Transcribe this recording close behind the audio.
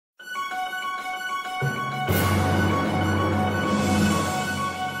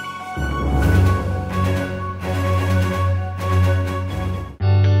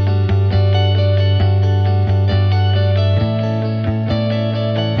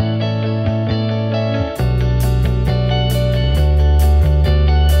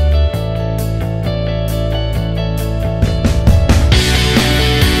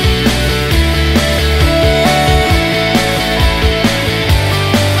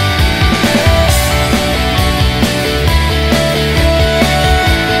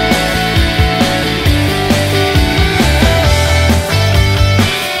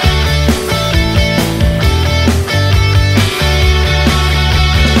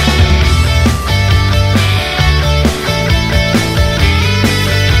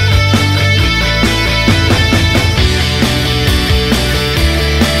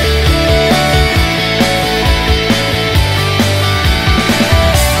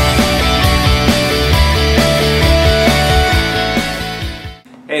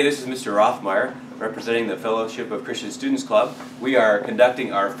Mr. Rothmeyer, representing the Fellowship of Christian Students Club. We are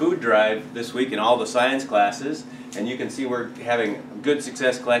conducting our food drive this week in all the science classes, and you can see we're having good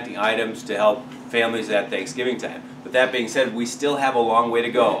success collecting items to help families at Thanksgiving time. With that being said, we still have a long way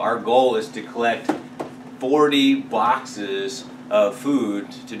to go. Our goal is to collect 40 boxes of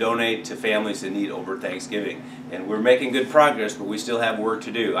food to donate to families in need over Thanksgiving. And we're making good progress, but we still have work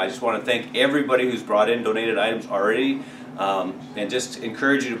to do. I just want to thank everybody who's brought in donated items already, and just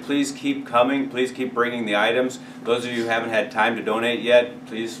encourage you to please keep coming, please keep bringing the items. Those of you who haven't had time to donate yet,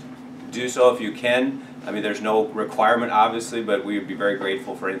 please do so if you can. I mean, there's no requirement obviously, but we would be very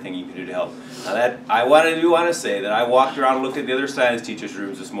grateful for anything you can do to help. Now I do want to say that I walked around and looked at the other science teachers'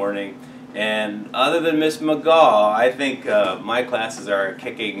 rooms this morning, and other than Miss McGaw, I think my classes are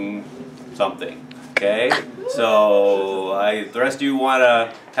kicking something. Okay? So the rest of you want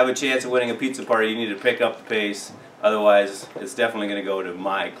to have a chance of winning a pizza party, you need to pick up the pace. Otherwise, it's definitely going to go to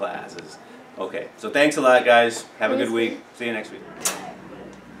my classes. Okay, so thanks a lot, guys. Have a good week. See you next week.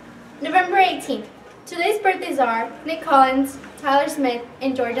 November 18th. Today's birthdays are Nick Collins, Tyler Smith,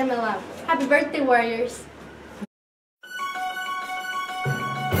 and Georgia Malone. Happy birthday, Warriors.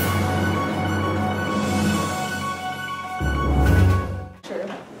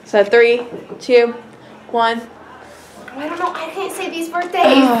 So 3, 2, 1. I don't know. I can't say these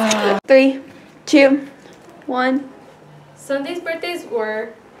birthdays. 3, 2, 1. Sunday's birthdays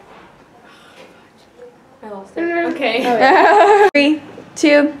were... I lost it. Okay. 3,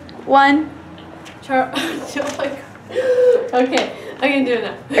 2, 1. Okay, I can do it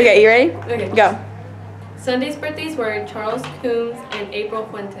now. Okay, you ready? Okay. Go. Sunday's birthdays were Charles Coombs and April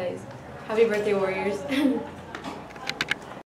Fuentes. Happy birthday, Warriors.